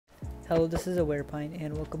Hello, this is Awarepine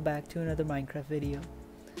and welcome back to another Minecraft video.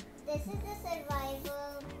 This is the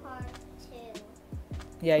survival part 2.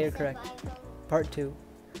 Yeah, you're correct. Part 2.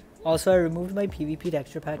 Also, I removed my PvP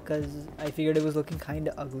texture pack because I figured it was looking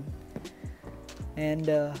kinda ugly. And,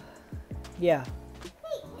 yeah.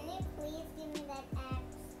 Hey, can you please give me that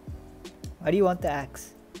axe? Why do you want the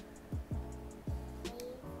axe? Please.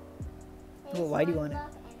 Well, why do you want it?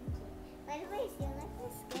 Empty. By the way, do you like the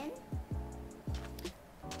skin?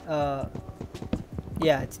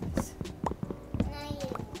 Yeah, it's nice.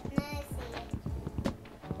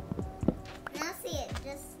 Now see it.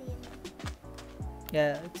 Just see it.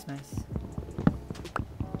 Yeah, it's nice.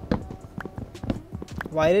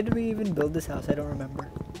 Why did we even build this house? I don't remember.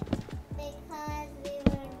 Because we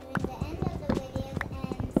were doing the end of the videos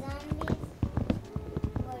and zombies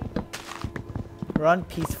were there. We're on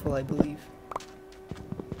peaceful, I believe.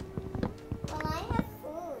 Well, I have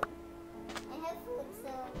food.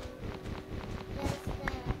 So just let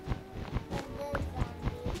the zombies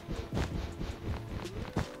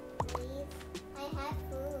please. I have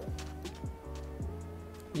food.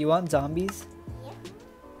 You want zombies? Yep.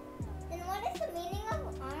 Then what is the meaning of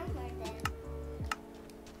armor then?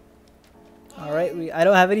 Alright, I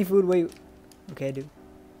don't have any food. Wait. Okay, I do.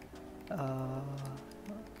 Can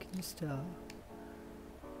you just, Well,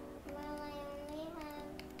 I only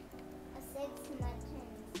have 6 muttons.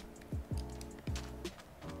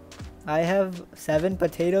 I have 7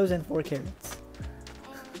 potatoes and 4 carrots.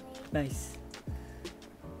 Nice.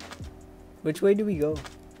 Which way do we go?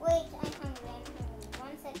 Wait, I'm hungry.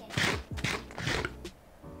 1 second.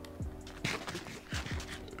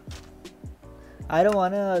 I don't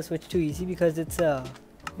want to switch to easy because it's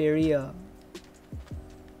very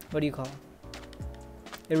what do you call it?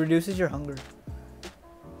 It reduces your hunger.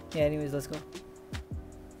 Yeah, anyways, let's go.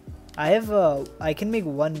 I can make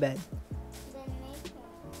 1 bed. Then make it.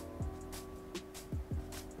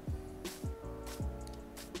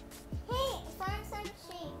 Hey, found some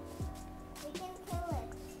sheep. We can kill it.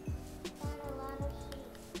 Found a lot of sheep.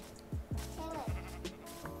 Kill it.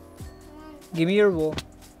 Come on. Give me your wool.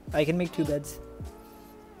 I can make 2 beds.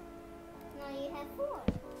 Now you have 4.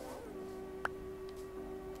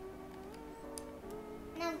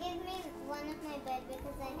 Now give me one of my bed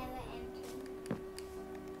because I have it empty.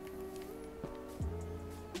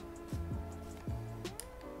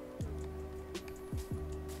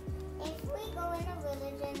 If we go in a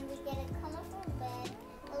village and we get a colorful bed,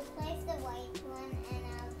 we'll place the white one and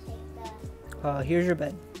I'll take the... Here's your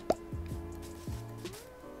bed.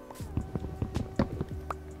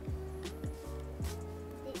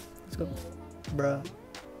 Let's go. Bruh.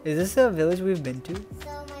 Is this a village we've been to?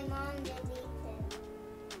 So my mom deleted it.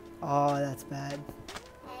 Oh, that's bad.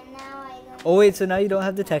 And now I don't... Oh wait, so now you don't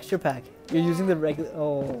have the texture pack. You're using the regular.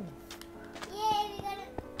 Oh. Yay, we got a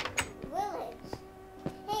village.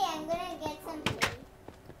 Hey, I'm gonna get some tea.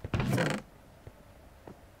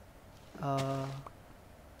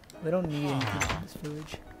 We don't need anything from this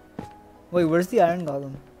village. Wait, where's the iron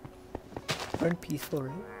golem? We're in peaceful,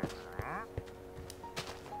 right?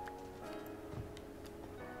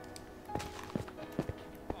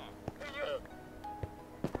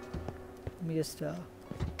 Let me just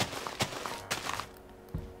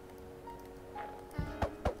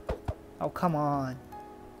Oh, come on.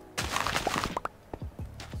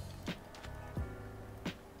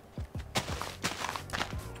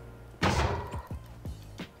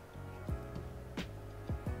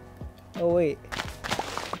 Oh, wait.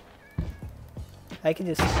 I can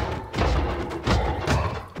just...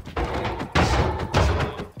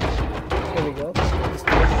 There we go.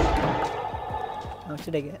 How much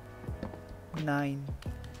did I get? 9.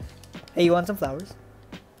 Hey, you want some flowers?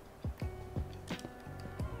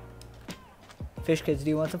 Fish kids,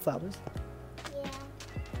 do you want some flowers? Yeah.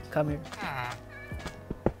 Come here.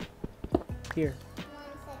 Here. 1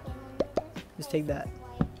 second. Let me Just take that.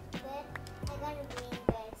 white bed. I got a green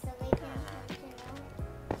bed so they can come to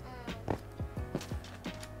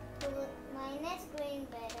know. Minus green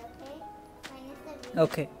bed, okay? Minus the green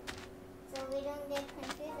Okay. bed. So we don't get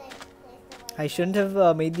confused. I place the white I shouldn't have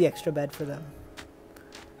made the extra bed for them.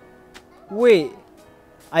 Wait.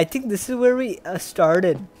 I think this is where we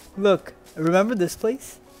started. Look. Remember this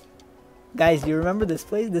place? Guys, do you remember this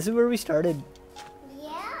place? This is where we started.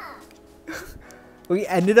 Yeah. We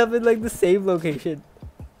ended up in like the same location.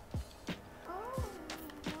 Oh,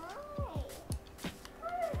 why? I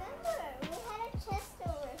remember. We had a chest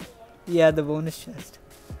over here. Yeah, the bonus chest.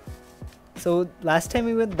 So last time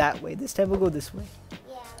we went that way. This time we'll go this way.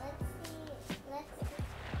 Yeah, let's see.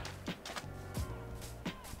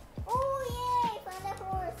 Oh, yay! Found a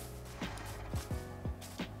horse.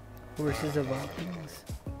 Horses of all things.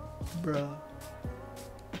 Bruh.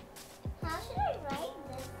 How should I ride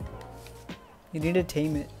this? You need to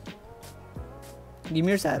tame it. Give me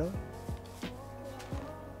your saddle.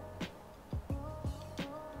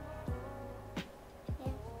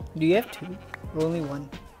 Here. Do you have 2? Or only 1? Only one.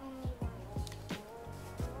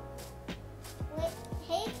 Wait,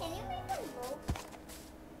 hey, can you make a boat?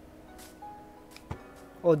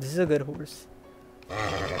 Oh, this is a good horse.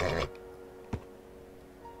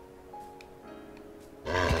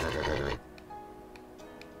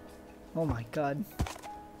 Oh my god.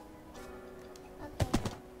 Okay.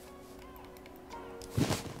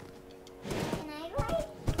 Can I ride?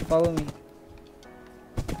 Follow me.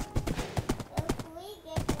 If we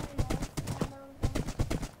get one more saddle then.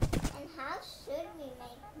 And how should we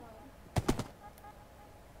make one?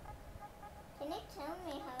 Can you tell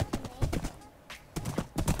me how to make one?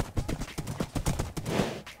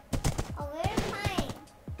 Oh, we're fine.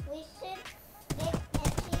 We should get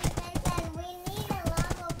achievements and we need a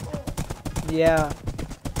lava pool. Yeah,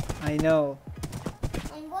 I know.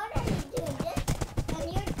 And what are you doing? Just when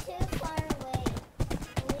you're too far away,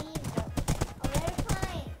 leave them. Oh, we're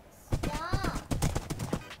fine. Stop.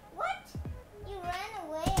 What? You ran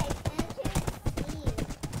away. I can't even see you.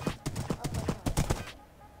 Okay,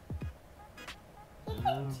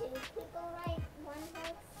 no. Can two people ride one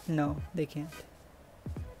horse? No, they can't.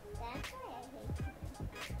 That's why I hate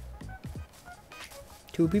them.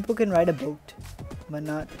 2 people can ride a boat, but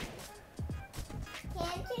not.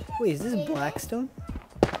 Can't you just Wait, is this dig it? blackstone?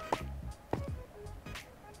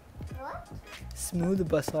 What? Smooth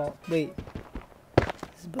basalt. Wait.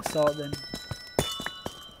 This is basalt then.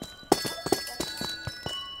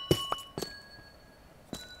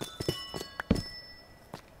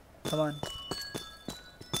 Come on.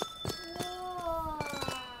 Whoa.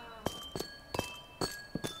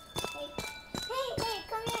 Hey,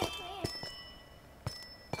 come here.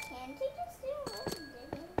 Can't you just do what you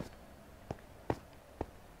did?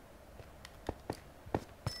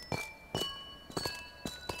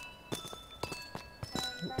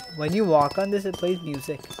 When you walk on this, it plays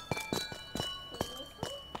music. Seriously?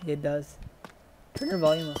 It does. Turn your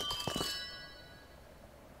volume up.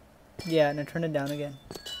 Yeah, now turn it down again.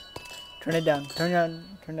 Turn it down. Turn down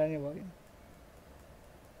your volume.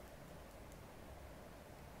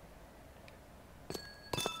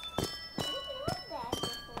 I didn't know that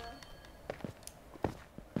before.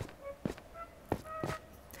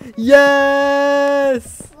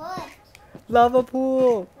 Yes! What? Lava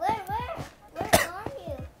pool! Where are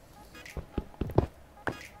you?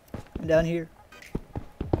 I'm down here.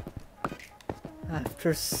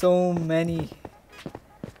 After so much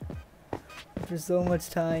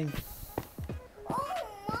time. Oh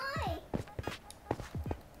my!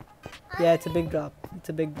 Yeah, it's a big drop. It's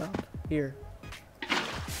a big drop. Here.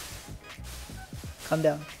 Come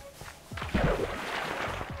down.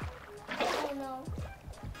 Oh no.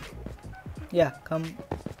 Yeah, come.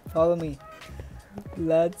 Follow me.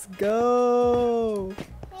 Let's go!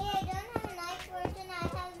 Hey, I don't have a knife version. I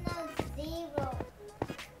have now 0.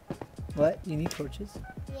 What? You need torches?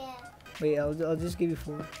 Yeah. Wait, I'll just give you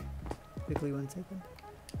 4. Quickly, 1 second.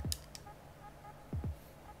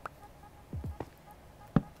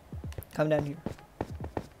 Come down here.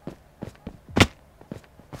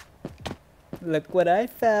 Look what I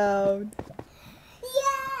found.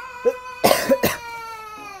 Yes!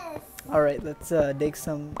 Alright, let's dig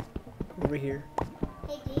some over here.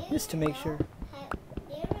 Hey, do you Just to make sure. do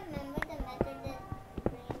you remember the method that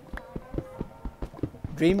Dream taught us?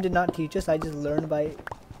 Dream did not teach us, I just learned by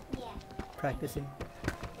Yeah, practicing. the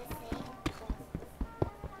same process.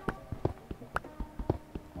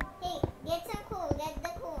 Hey, get some coal. Get the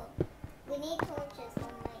coal. We need torches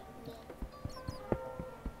on my game.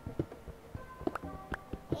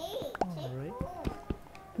 Hey, take Alright. coal.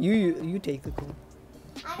 You take the coal.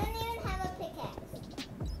 I don't even have a pickaxe.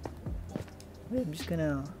 Wait, I'm just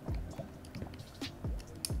gonna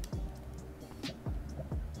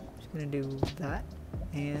do that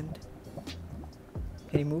and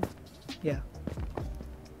can you move? Yeah.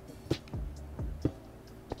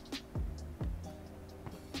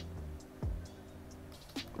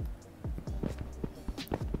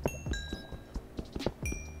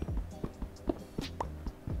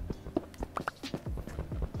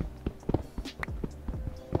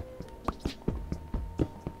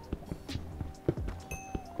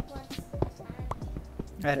 What's the time?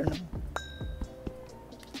 I don't know.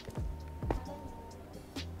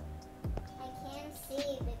 I can't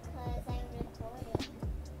see because I'm recording.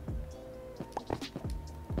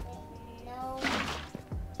 With no.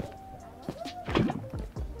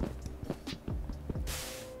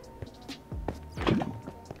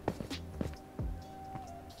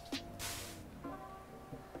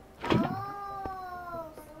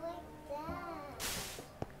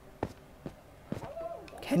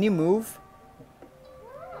 Can you move?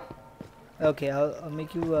 Okay, I'll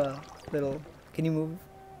make you little. Can you move?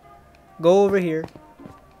 Go over here.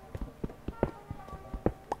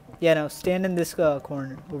 Yeah, now stand in this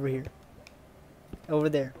corner over here. Over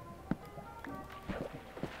there.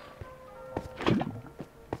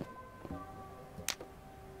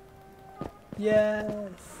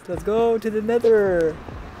 Yes! Let's go to the nether!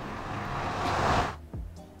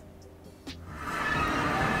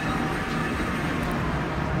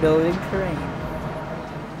 Building terrain.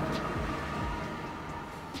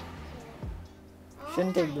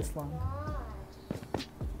 Shouldn't take this long.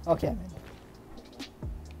 Okay, I'm in.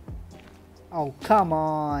 Oh, come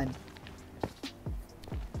on!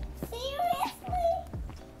 Seriously?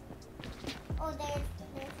 Oh, there's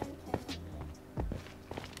some turtle.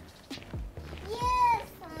 Yes,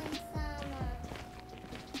 found some.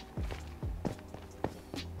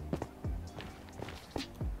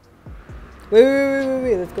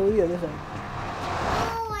 Wait, let's go the other side.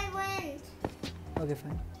 Oh, I went. Okay,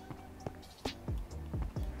 fine.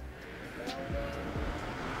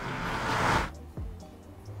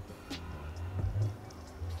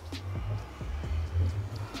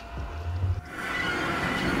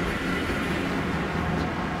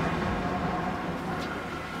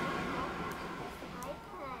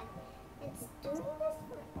 It's doing this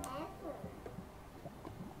forever.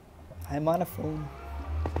 I'm on a phone.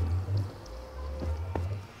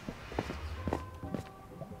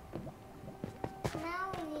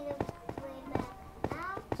 Now we need to way back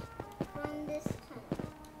out from this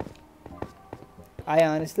tunnel. I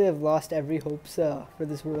honestly have lost every hope for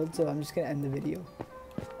this world, so I'm just gonna end the video.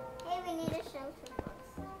 Hey, we need a shelter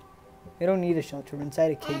first. We don't need a shelter. We're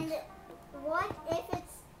inside a cave. And what if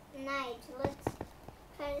it's night? Let's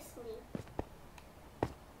try to sleep.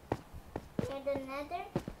 Near the nether,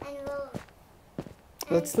 and we'll...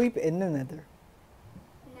 Let's sleep in the nether.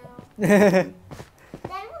 No. That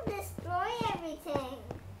will destroy everything.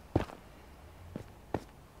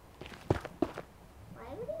 Why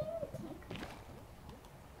would he even think of that?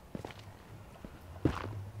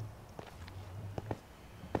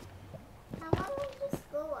 How about we just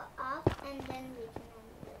go up and then we can end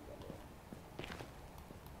the video?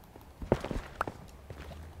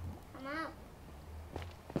 Come out.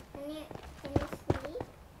 Can you sleep?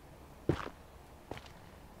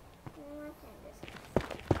 One more time, just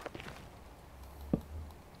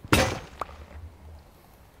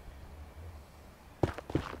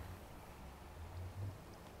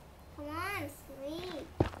come on, sleep.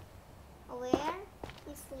 Aware?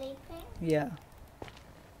 He's sleeping? Yeah.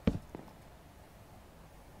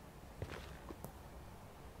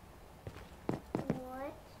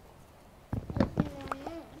 What?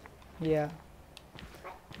 No. Yeah.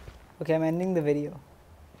 Okay, I'm ending the video.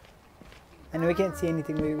 I know we can't see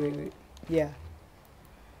anything. Wait. Yeah.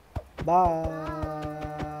 Bye.